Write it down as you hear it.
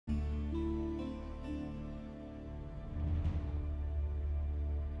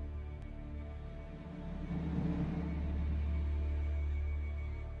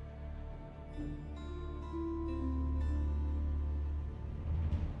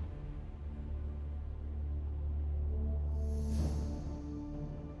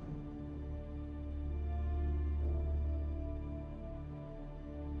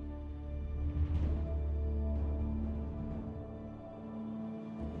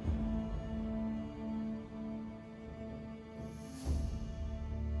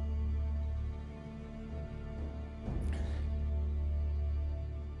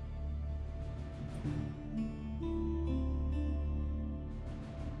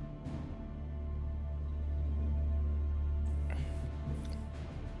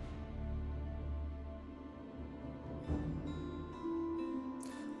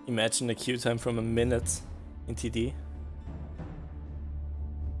Imagine a queue time from a minute in TD.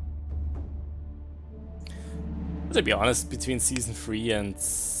 But to be honest, between season 3 and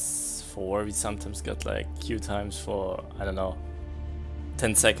 4, we sometimes got like queue times for, I don't know,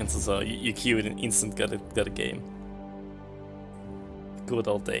 10 seconds or so. You queue it and instant got a game. Good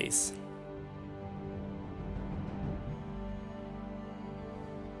old days.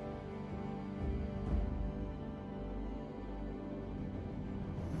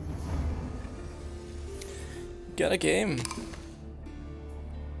 Got a game.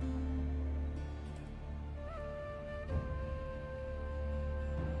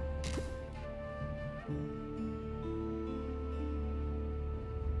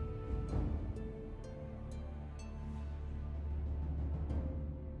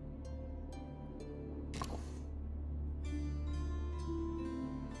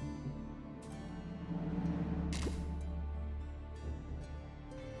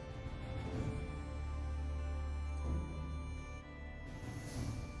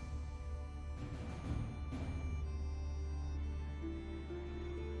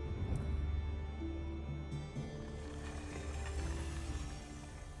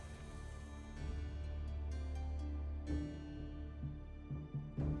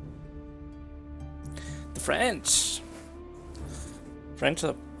 French! French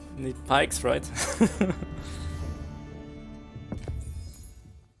need pikes, right?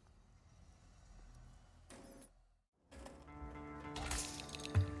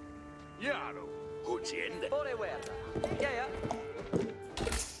 Yaro, Huziende. Ore guerra. Yeah.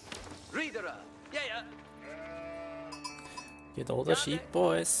 Reader. Yeah. Get all the sheep,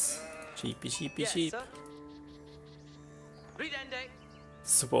 boys. Sheepy, sheepy, Yes, sheep. sir. Ridende.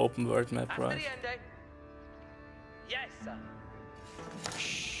 Super open world map, right? Asteriende. Yes, sir.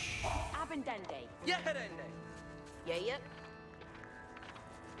 Abendende. Yeherende. Yeah.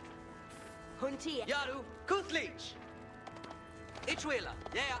 Hunty. Yaru. Kuthlich. Ichwila.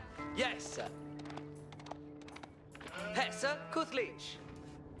 Yeah. Yes, sir. Hessa. Kuthlich.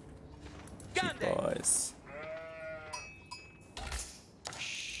 Gande. Boys.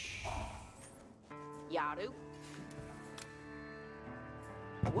 Yaru.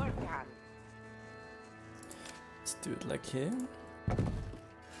 Work on. Let's do it like him.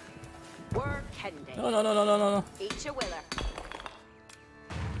 Work hende. No. Each a willer.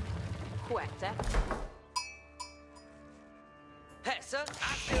 Quetta. Hessa.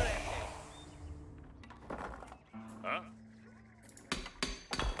 Asteriende. Huh?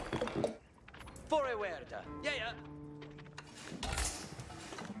 Forewerda. Yeah.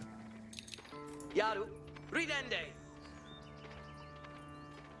 Yaru. Ridende.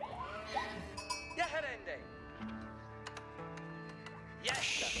 Yeherende. Yes,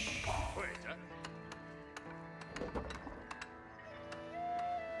 sir. Quetta.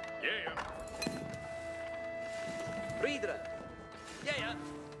 Yeah. Ridra. Yeah.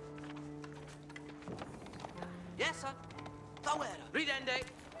 Yes, sir. Tawera. Ridende.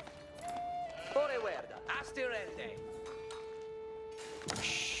 Forewerda. Astirende.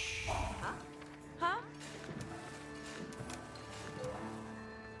 Huh?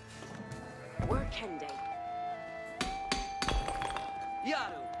 Work hende.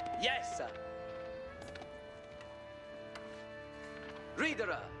 Yaru. Yes, sir.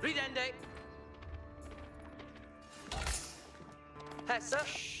 Ridra. Ridende. Hessa.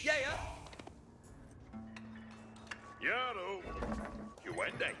 Yeah. Yaro,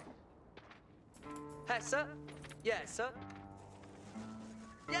 Huende. Hessa. Yes, sir.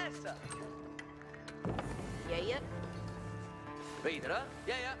 Yes, sir. Yeah. Ridra.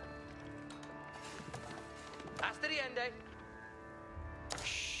 Yeah. Asteriende.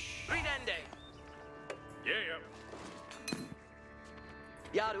 Ridende. Yeah.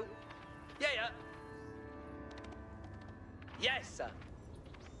 Yaru. Yeah. Yes, sir.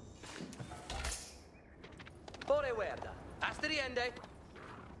 Forewerda. Asteriende.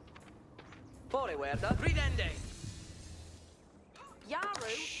 Forewerda. Ridende.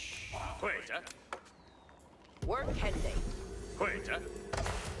 Yaru. Quetta. Work hende. Quetta.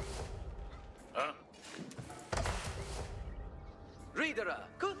 Huh? Ridera.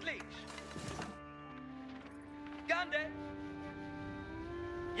 Kuthlich. Gande.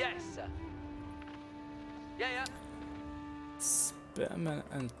 Yes, sir. Yeah. Spearmen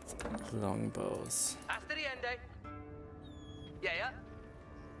and longbows. Asteriende. Yeah.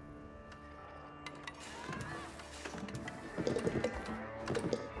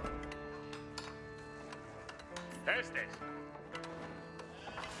 Estes.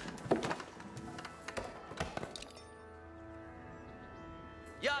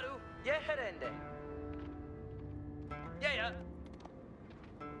 Yaru. Yeherende. Yeah.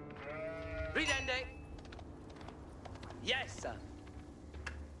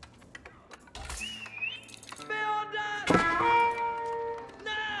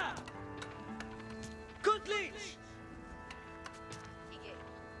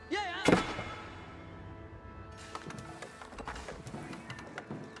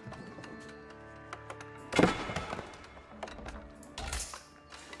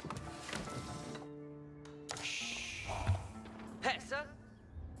 Hessa.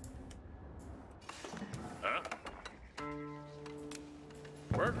 Huh?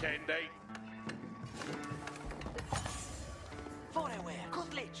 Work Andy. Foreware.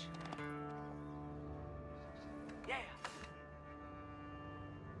 Kutlich. Yeah.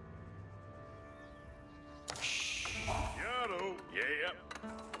 Yaro. Yeah.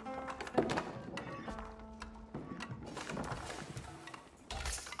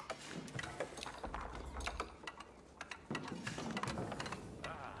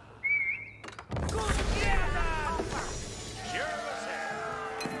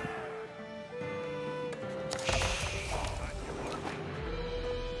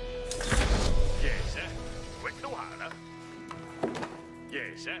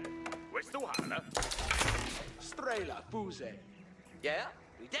 Yes, where's the water? Strela, Fuse. Yeah.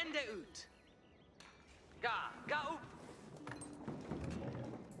 Ridende ut. Ga up.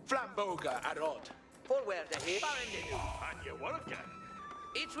 Flamboga, Arod. Forward the hip. Barende nu. And you working?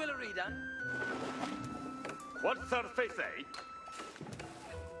 Each will readan. What's her face, eh?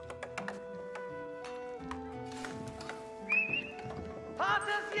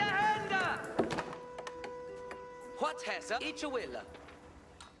 Patas je hända! What has each will?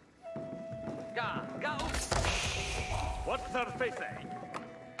 Ga up. What's her face, eh?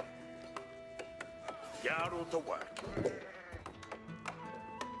 Yaro to work.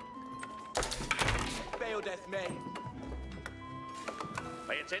 Beodeth me.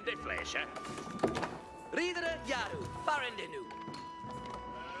 May it's in the flesh, eh? Riedere Yaru. Barende nu.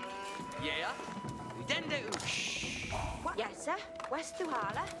 Yeah. Ridende ut. Yes, sir. West to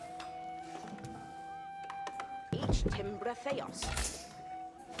Hala. Each Timbra Theos.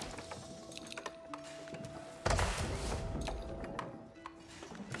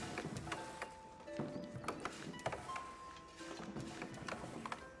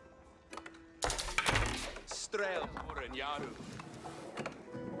 Strel, Oren, Yaru.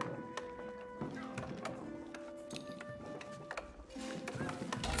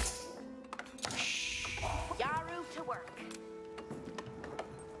 Yaru to work.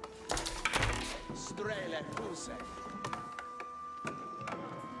 Strele, Fuse.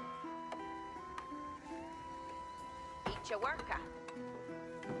 Each a worker.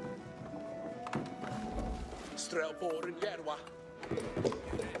 Strel, Boren, Yerwa.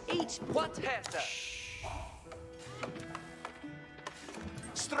 Each what has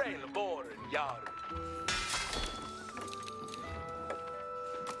Strel, Boren, Yaru.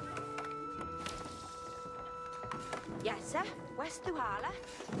 Yes, sir. West to Hala.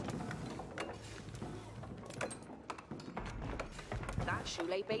 That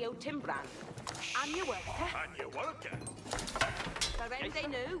Shule Bayo Timbran. And your worker. And you working? Barende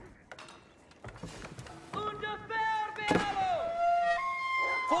nu. Ungefähr Bealo!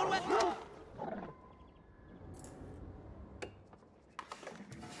 Forward!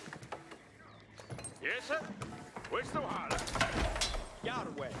 Yes, sir? Where's the water?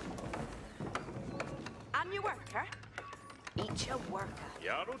 Yarwe. And your worker. Each a worker.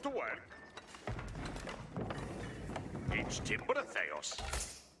 Yaro to work. Each timber theos.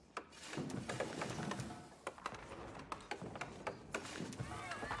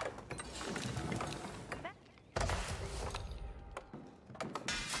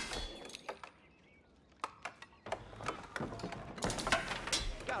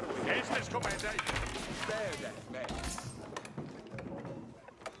 Yarwe. Yes, this commander. Beodeth me.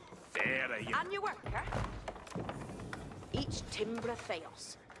 There you. And your worker. Each Timbra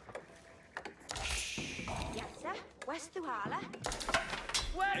Theos. Yes, sir. West to Hala.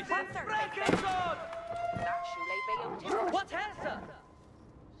 Where's One the third, Frankenson? That Shule Bayo Timbra. What has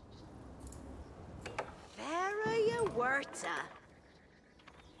Vera ya Werta.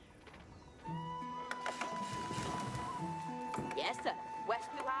 Yes, sir. West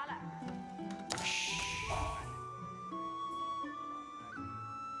to Hala.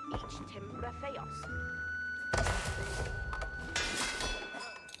 Each Timbra Theos.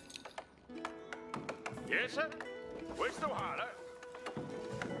 Yes, sir? Where's the water?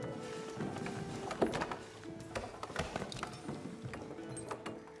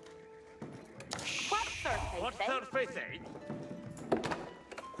 What's their face? What's her face, eh?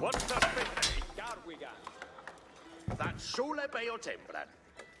 What's her face, eh? Yarwiga. That's Shule Bayo Timbran.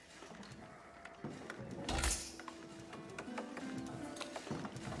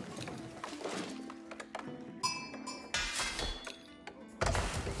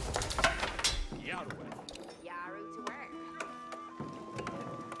 Yarwe. Yaru to work.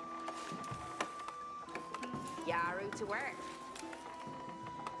 Yaru to work.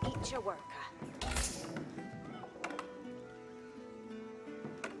 Each a worker.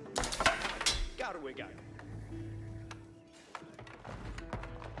 Got we go.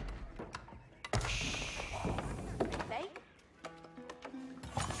 They?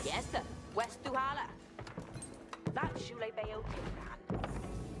 Yes, sir. West Duhala. That Shule Bayo Timran.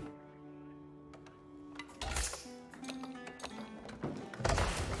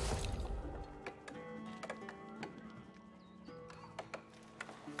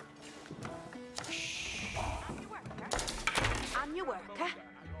 I'm your worker.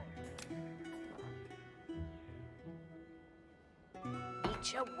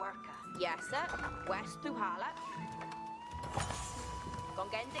 Each a worker. Yes, sir. West Duhala.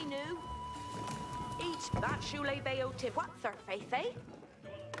 Gongende new. Each that Shule Bayo Tip. What's her faith, eh?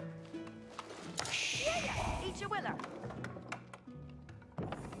 Yeah, each a willer.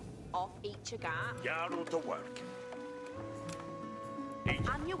 Off each a guy. Yarrow to work.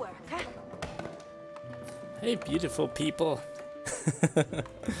 I'm your worker. Hey, beautiful people.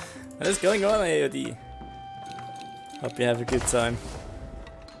 What is going on, AOD? Hope you have a good time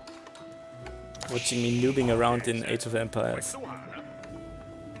watching me noobing around in Age of Empires.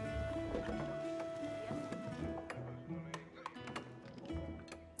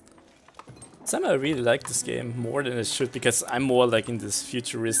 Somehow I really like this game more than it should, because I'm more like in this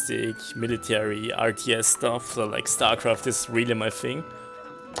futuristic military RTS stuff, so like StarCraft is really my thing.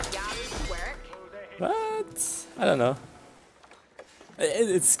 But I don't know.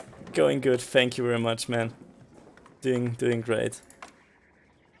 It's going good. Thank you very much, man. Doing great.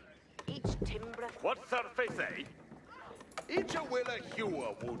 What's her face, eh? Each a will a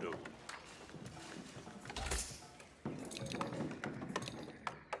Yoow voodoo.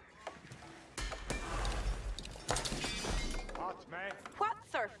 Hot man.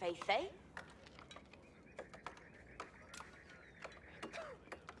 What's her faith, eh?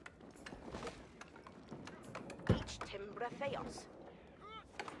 Each Timbra Theos.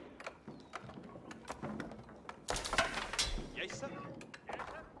 Yes, sir.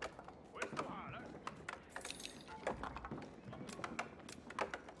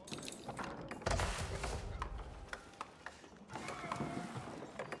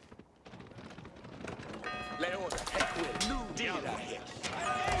 Leona, heck with new deal here.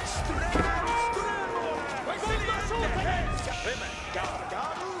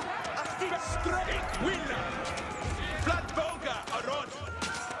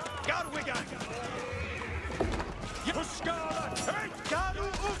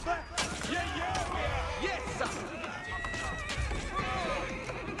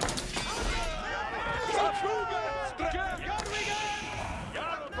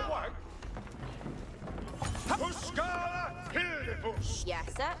 Yes,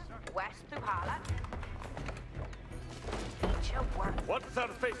 sir. West Duhala. Each a work. What's her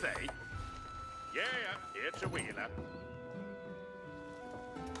face, eh? Yeah, it's a wheeler.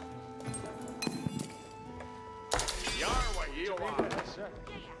 Yarwa, you are.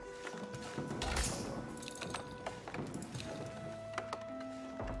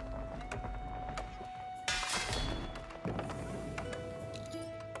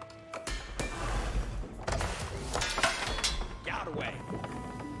 Got away.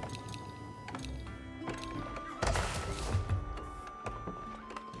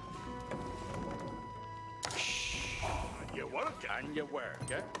 You work and you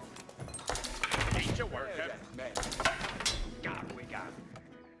work, eh? Eat your work, eh? Man. God, we got.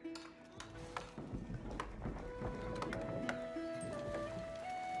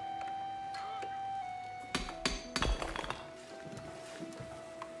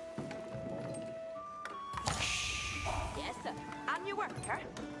 Yes, sir. I'm your worker.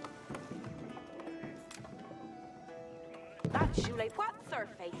 That Shule. What's her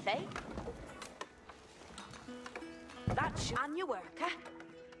faith, eh? That I'm your worker.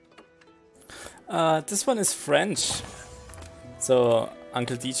 This one is French. So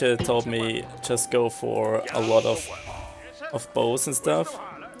Uncle DJ told me just go for a lot of bows and stuff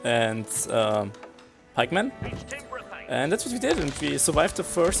and pikemen. And that's what we did, and we survived the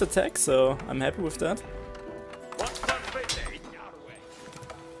first attack, so I'm happy with that. What's her face, eh?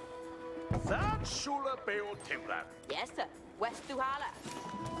 That Shula Beo Timran. Yes, sir. West Duhala.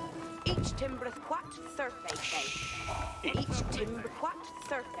 Each timber quat surface, eh? Each timber quat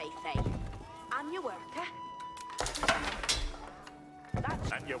surface, eh? I'm your worker.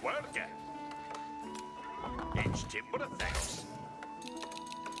 That's And you work, eh? Each timber of things.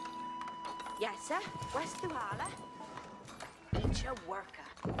 yes, sir. West Duhala. Each a worker.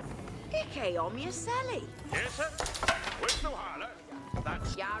 Ike om your Sally. Yes, sir. Where's the holler?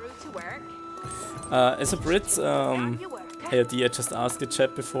 That's Yaru to work. As a Brit, I'm your worker. AOD, I just asked the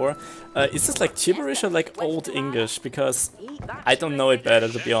chat before. Is this like gibberish or like Old English? Because I don't know it better,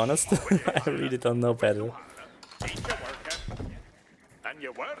 to be honest. I really don't know better. Eat your worker. And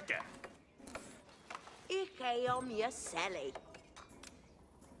your worker. Ike om je selly.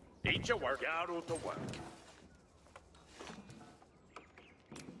 Eat your work. Yarrow to work.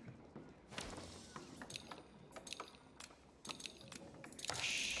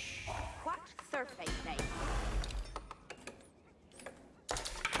 What surface?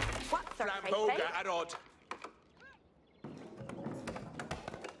 What surface? Flamboga Arod.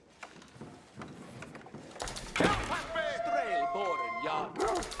 Strail Boren Yard.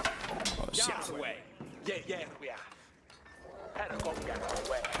 Oh shit. Yahweh. Yeah, we are. Paragonga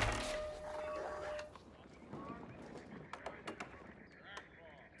away.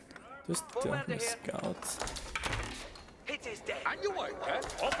 Just don't miss scouts. It is dead. And you work,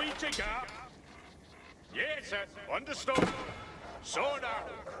 huh? Up each you got. Yes, sir. Understood. Sword out.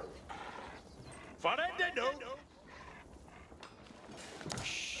 For it to do.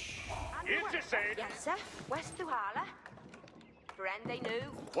 Here's your say. Yes, sir. West to Hala. Friend they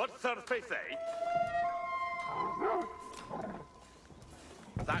knew. What surface, eh?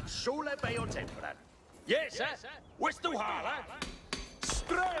 That's Shule Bayo Temperat. Yes, sir. West to Hala.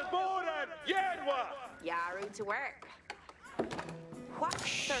 Strelboren, Yerwa. Yaru to work. What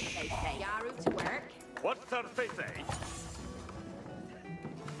surface? Yaru to work. What surface, eh?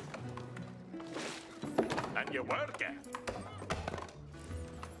 And you work it.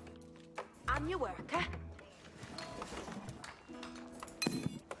 On your worker.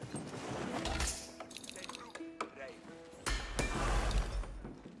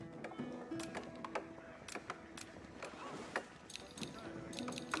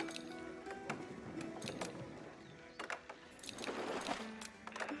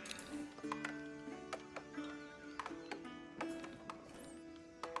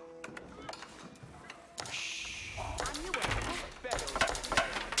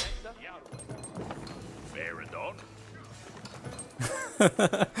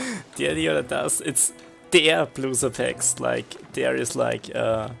 The idea that does, it's their BLoser text, like there is like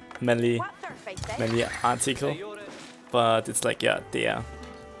mainly article, but it's like, yeah, there.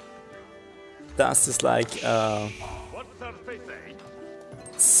 Das is like What surface, eh?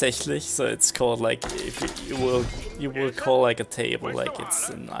 sächlich, so it's called like, if you will call like a table, like it's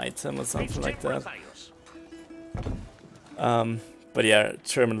an item or something like that. But yeah,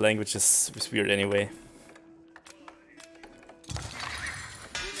 German language is weird anyway.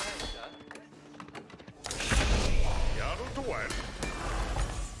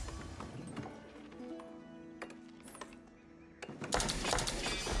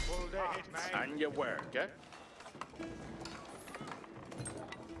 And your work, eh?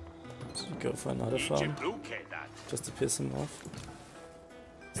 Go for another farm, just to piss him off.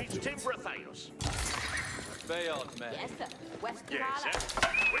 Yes, sir. West to Yes, Hala. sir.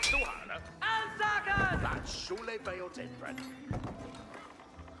 West to Hala. Anzaken! That's Shule Bayo Temperat.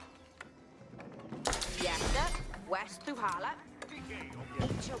 Yes, sir. West to Hala.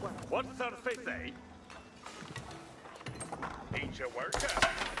 Eat your work. What surface, eh? Eat your worker.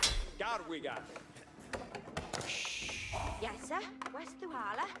 God, we got. Yes, sir. West to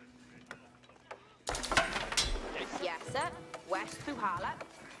Hala. Yes, sir. West to Hala.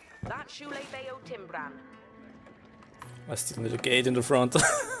 That's Shule Bayo Timbran. I still need a gate in the front. A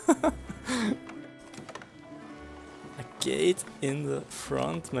gate in the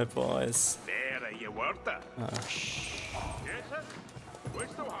front, my boys. There, you worker. Yes, sir.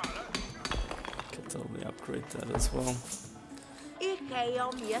 West to Hala. Can totally upgrade that as well. Ike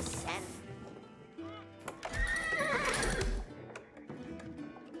om je sen.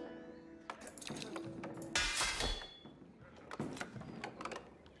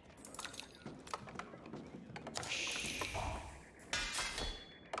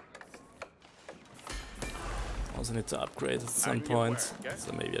 Also need to upgrade at some point,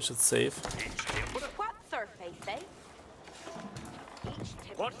 so maybe I should save. What surface, eh? Each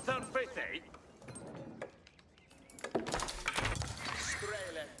timber. What surface, eh?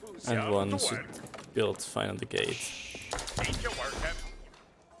 And one should build find the gate. Eat your worker.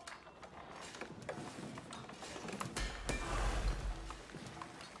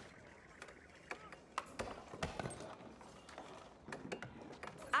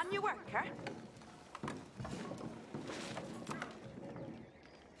 On your worker.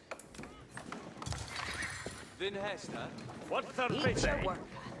 Then Hester. What Eat surface, your eh? worker.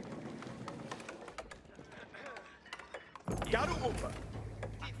 Garu Upa.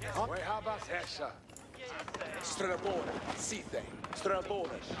 We habas Hesha. Strabona, Sithe.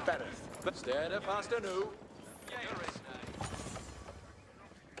 Strabona, Bereth. Stede faster nu.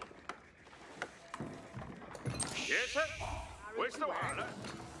 Yes, sir. Where's the water?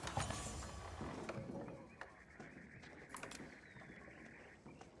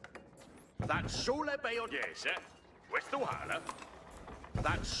 That's Shole Bayo. Yes, sir. Where's the water?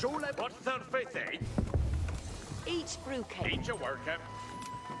 That's Shole. What third faith, eh? Each brew cake. Each a worker.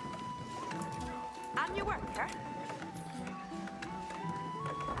 And your worker.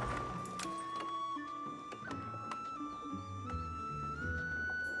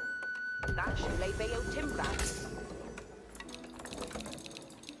 That Shule Bayo Timbra.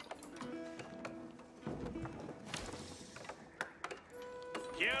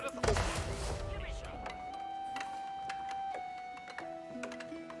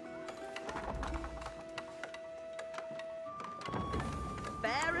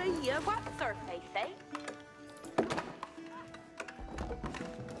 What surface, eh?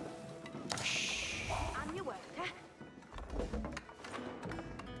 And you worker.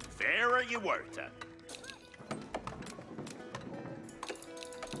 There you worker.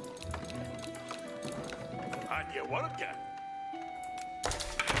 And you worker.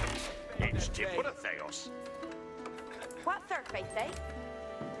 Each tip with a theos. What surface, eh?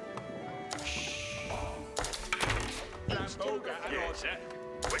 Yes, sir.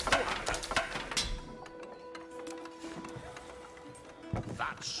 With the water.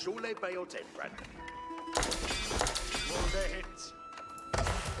 That's Shule Bayo Timbra. Roll the hits.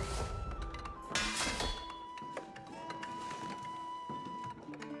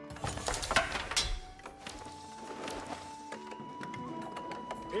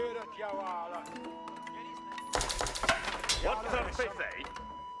 What the fifth, eh?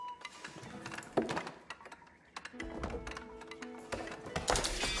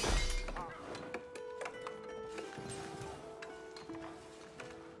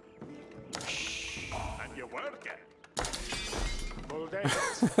 And you work it.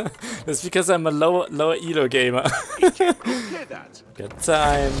 That's because I'm a lower elo gamer. Got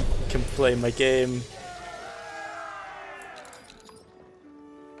time, can play my game.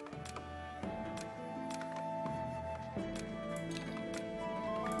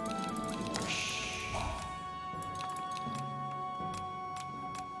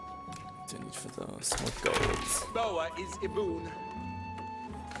 For those more golds. Boa is Iboon.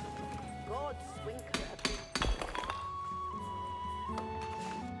 God swinker.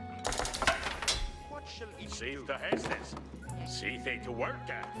 What shall he see the hestes? See they to work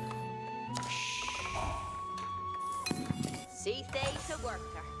at. See they to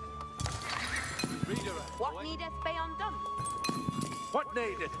worker. What needeth be undone? What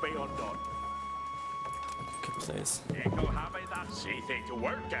needeth be undone? Good place. Echo have I that. See they to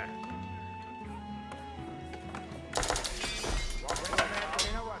work at.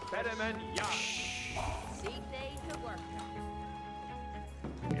 Better yeah. See they to worker.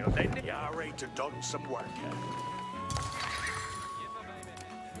 You then you're ready to done some work.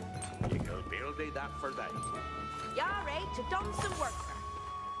 You can build that for that. Yare to done some worker.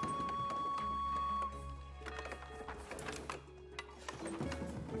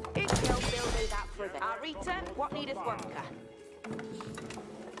 If you'll build that for them. Arita, what needeth worker?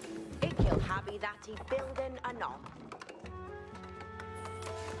 If you'll happy that he building anon.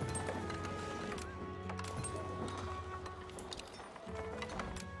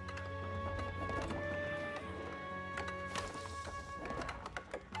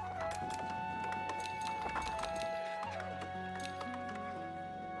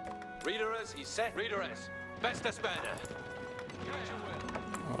 Readerers, he said. Readerers, best to spender.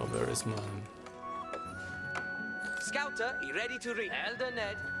 Oh, where is mine? Scouter, he ready to read. Elder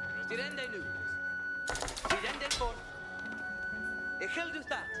Ned, Stirende nu. Ridende for. Echildu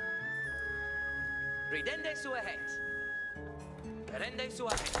that. Ridende su ahet. Rende su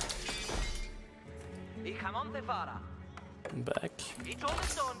ahet. I camonte fara. I'm back. I trolle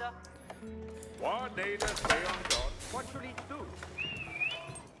sonda. What needeth be undone? What should he do?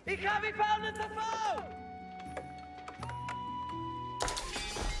 I kan vi fallen till foe!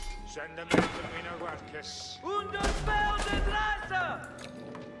 Send them into mina workers. Underspeldet resa!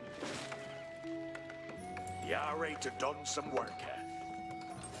 You're ready to done some work.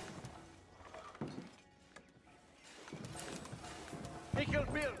 Nickel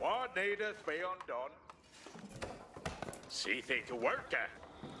build. What needeth be undone? See they to work.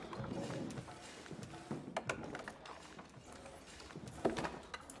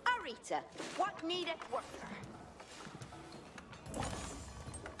 Arita, what needeth worker?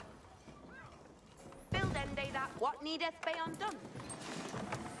 Build ende that what needeth be undone.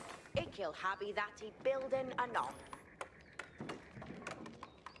 Ikil happy that he building anon.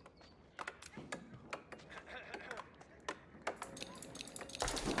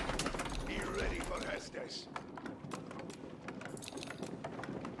 Be ready for Hestes.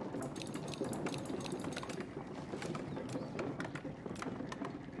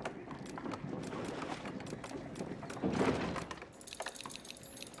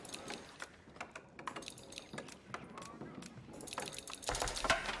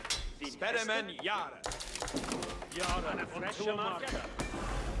 Speremen Yara. Yara, fresh marker.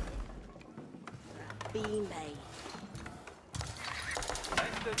 Be made.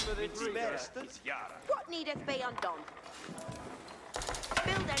 Yara. What needeth be undone?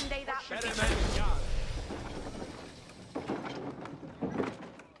 Build end that. Speremen Yara.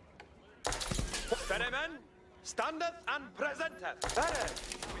 Speremen standeth and presenteth. Speren.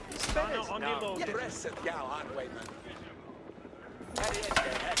 Spanner on the load. Presset Yao Anwayman.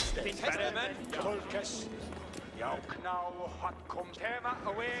 Speremen Tulkes. Jauk now hot comes Tema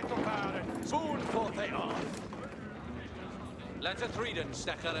away to Faren. Soon forth they are. Let it read and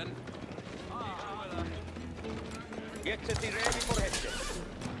Steckeren. Get to be ready for Heston.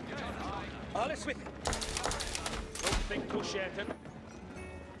 All is with it. Something to Shetton.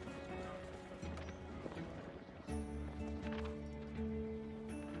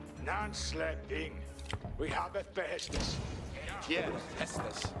 Nan sleeping. We have it for Hestus. Yes,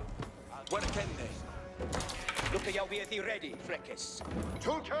 Hestus. Where can they? Look at you be ready, Freckes.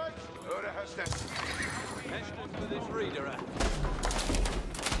 Tulkes, or Hestus. Hestus for this reader.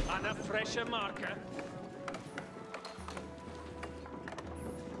 And a fresher marker.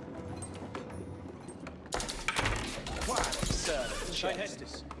 What, sir? Shine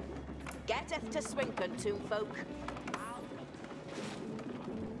Hestus. Getteth to Swinken, two folk.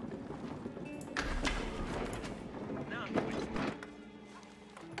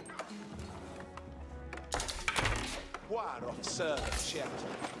 War of Sir Shelter.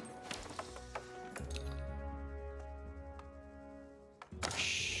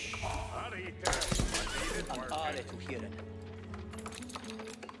 Ale to hear it.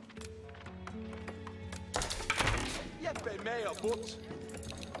 Jeppe med och bort.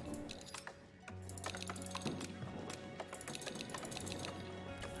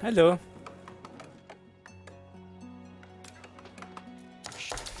 Hallo.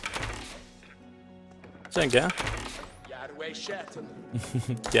 Danke. Jarway Shelton.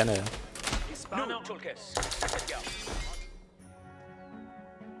 Gerne, ja. Spanner. Tulkes.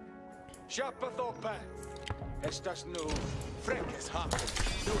 Shoppa Thorpe. Estas nu. Freckes Haken.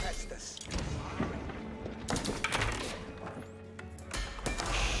 Nu Hestes.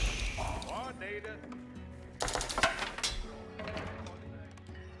 What needed?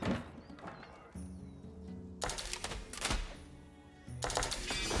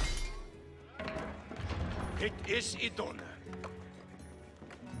 It is idone.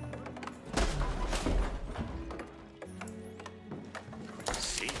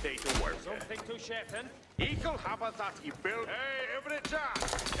 See they to work. Something to Shetton. Eagle have that he built. Hey, every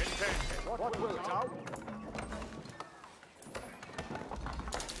chance. Intended. What will thou?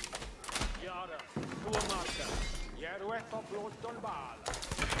 Yara. To a marker. Yerweth of Lord Dunbal.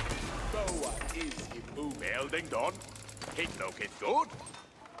 Boa is in move. Building done. Hit look it good.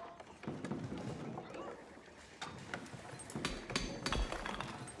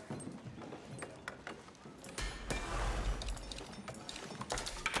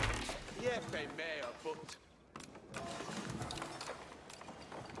 Jeppe med och bort.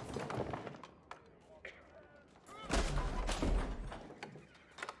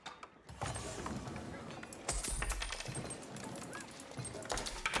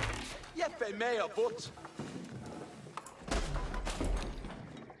 Jeppe med och bort.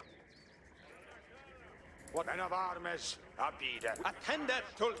 What an of armies. Abida.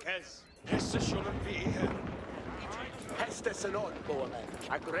 Attendeth Tulkes. Hestus shouldn't be here. Hestes and on, Boaman.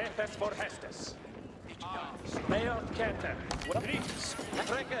 Agrepes for Hestus. Speot Keter. Grips.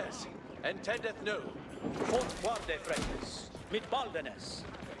 Freckes. Intendeth nu. Fort Warde Freckes. Mit Baldenes.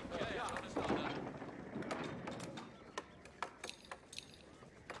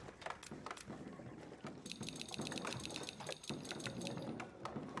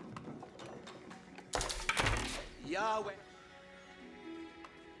 Yahweh.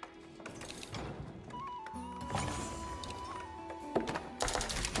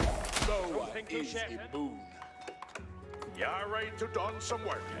 Boa Something to is Shetton. in boon. You're ready to done some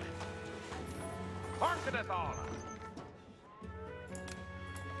work. Hearken it all.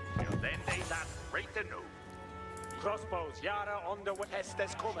 Till then they that right to know. Crossbows. Yara on the way.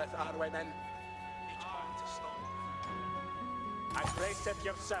 Hestes cometh, Arwemen. Agrepes it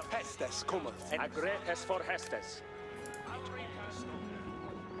yourself. Hestes cometh. Agrepes for Hestus.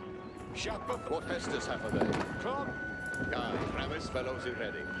 Shopper. What Hestus have of there? Come. Guy, Ramis, fellows are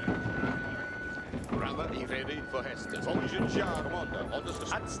ready. Rammer, he ready for Hestus. Ongen jar, Monda,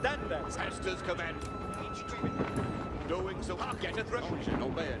 Ondas, At standards. Hestus command. Doing so, getteth Ongen,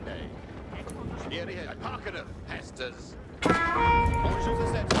 obey a day. Here he is, Parkeneth, Hestus. Ongen's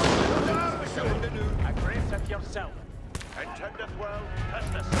a set. Show him the new. Agrepes it yourself. Intendeth well.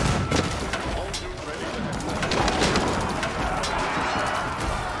 Hestus.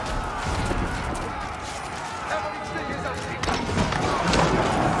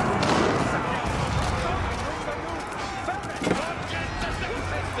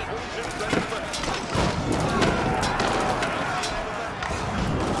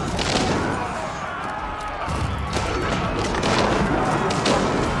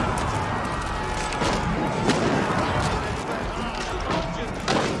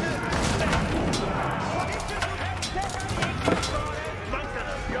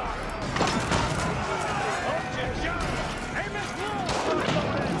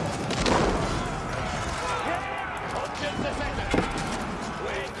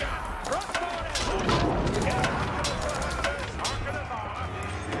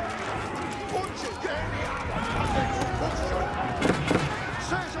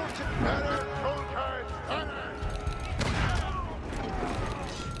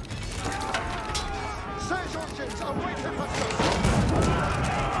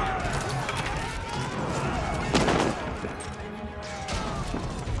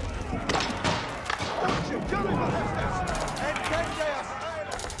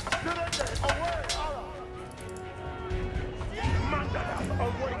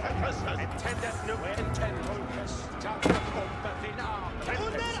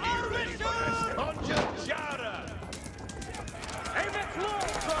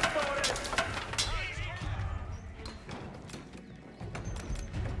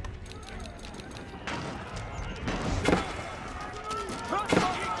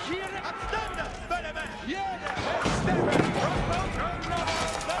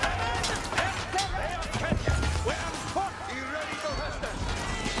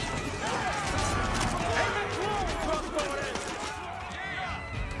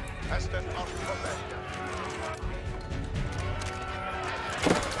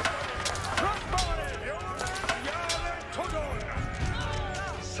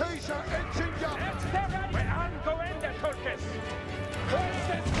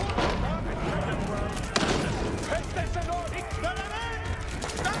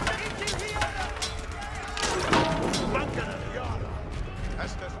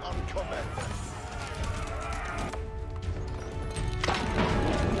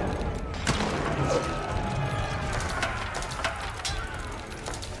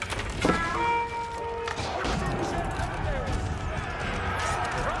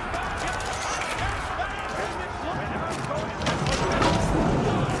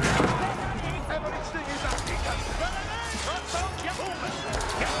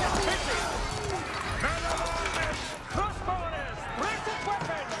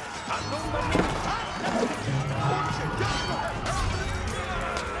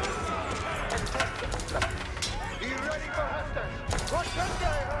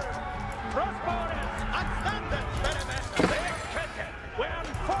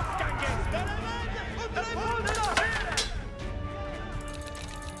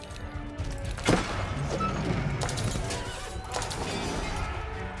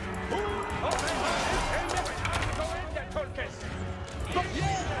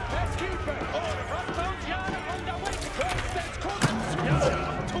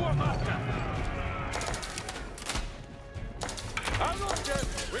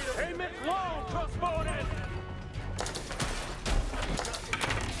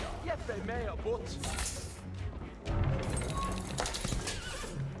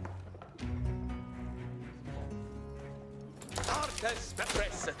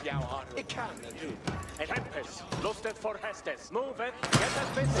 Tempest, lusted for Hestes. Move it, get us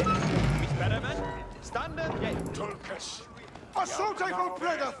busy. Miss Berriman, standard gate. Tulkas. Assault for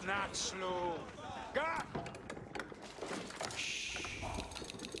brother. Not slow. Ga.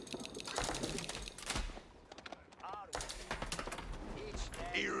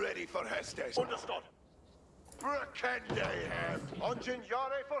 Be ready for Hestes. Understood. Brokende have. Ongen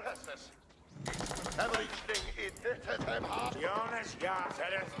Yare for Hestes. Everything in Hittem heart. Jonas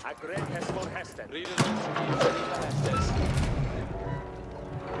Garter. A great Hes for Hestes. Read it for Hestes.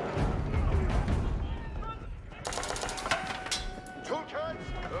 Tulkas,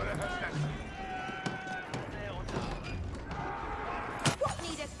 go to Hestes. What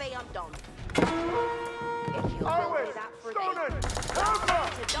needeth be undone? If you'll build me that frigate,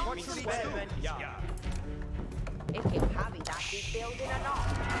 Miss Berriman, yeah. if you'll have it that he's building a knot.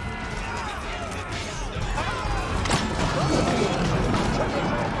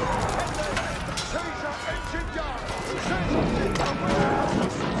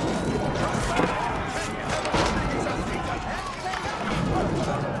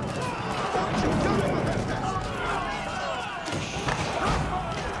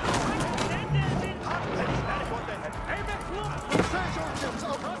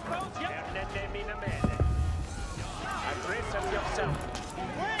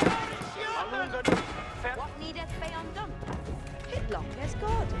 What needeth be undone? Hitlock is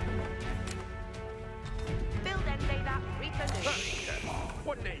God. Build and lay that recanoe.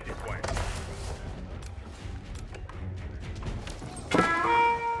 What needed work?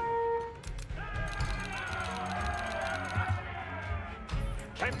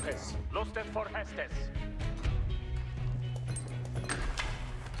 Tempest, lusted for Hestes.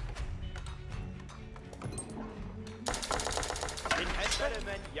 In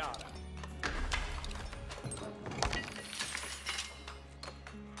Berriman, yeah.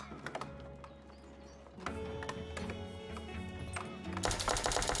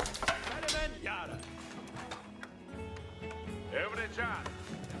 Every job.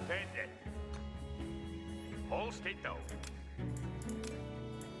 Tende. Hold still though.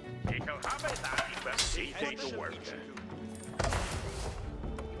 Ik wil hebben dat ik ben zeer te werken.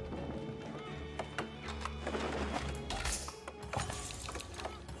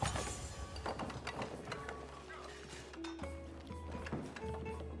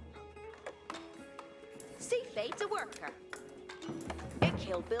 fade's a worker. It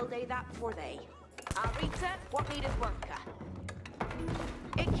kill build a that for they. Arita, what needeth worker?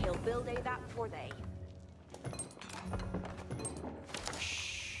 It kill build a that for they.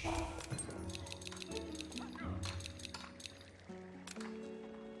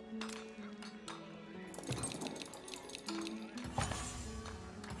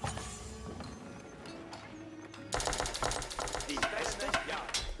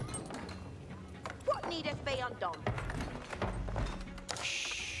 What needeth be undone?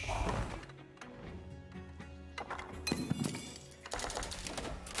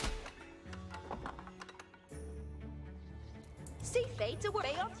 See fate to work.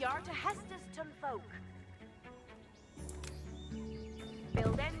 Beoth yard to Hestus ton folk.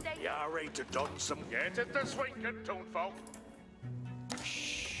 Build end day. Yeah, ready to done some. Get it this weekend, townfolk.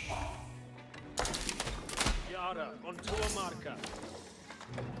 Yara, on tua marca.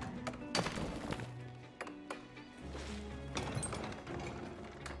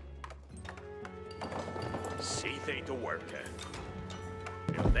 See they to work.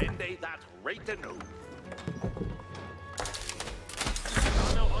 Build end day that right to know.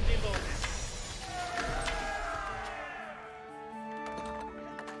 No, on the boat.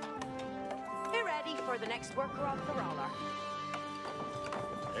 Be ready for the next worker of the roller.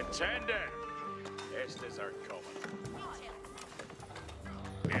 Intended. Estes are coming.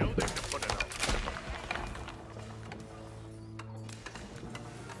 Building to put it up.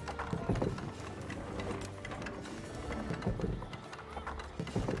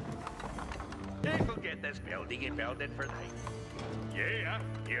 It'll get this building and build it for night. Yeah,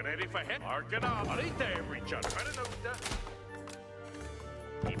 you ready for him? Marking on. Right there, Richard. Better note that.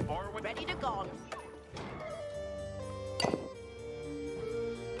 Keep forward. Ready to go.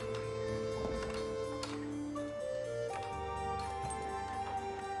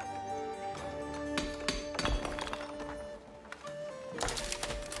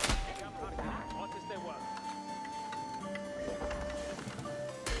 What is their work?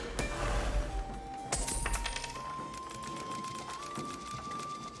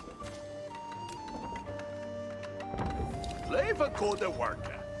 Leave a good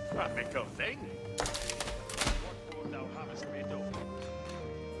worker. A mickle thing. What would thou havest me do?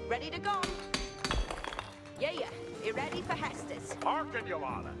 Ready to go. Yeah. You ready for Hestus? Hearken, you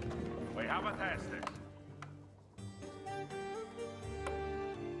all. We have a tested.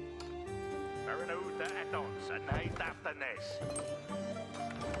 Marinuta at ons, a night after this.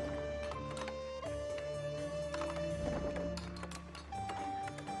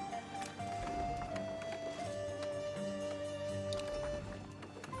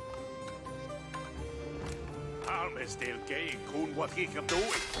 Alm is still gay, coon what he can do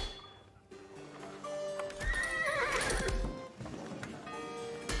it.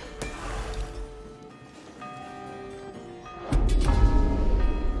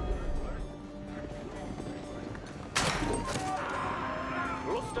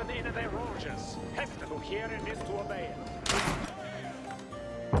 Rusted in their roges. Hester who herein is to obey.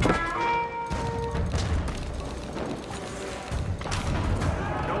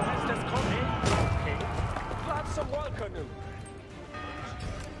 No Hester's coming. Okay. Glad some work canoe.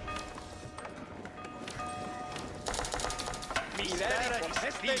 Miseria from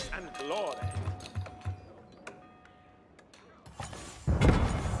Hestes and glory.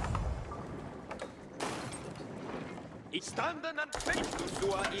 Ich standen and finished to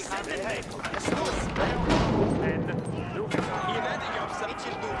sua I have a head. And look at he ready of some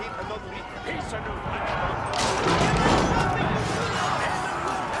itches to him another week. He's a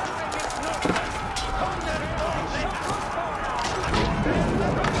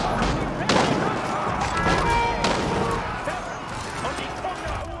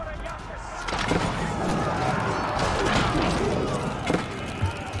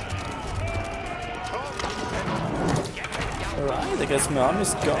Alright, I guess my arm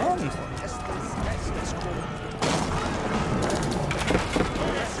is gone.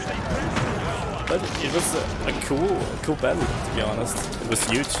 But it was a cool battle, to be honest. It was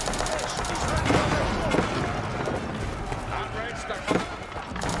huge.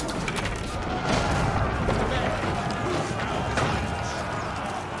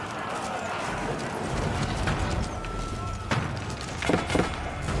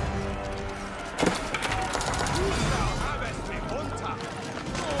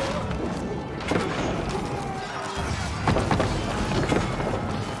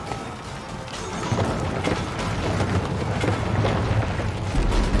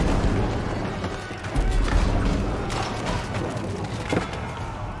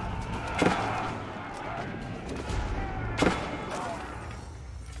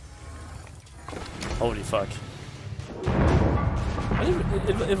 Holy fuck.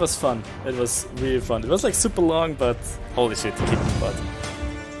 It was fun. It was really fun. It was like super long, but holy shit, it kicked my butt.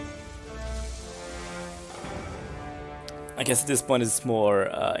 I guess at this point it's more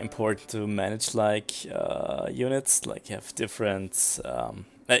important to manage like units, like have different.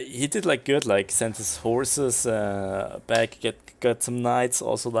 He did like good, like sent his horses back, got some knights,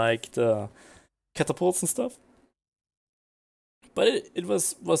 also like the catapults and stuff. But it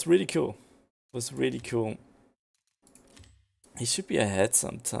was really cool. It was really cool. He should be ahead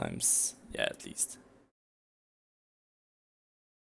sometimes. Yeah, at least.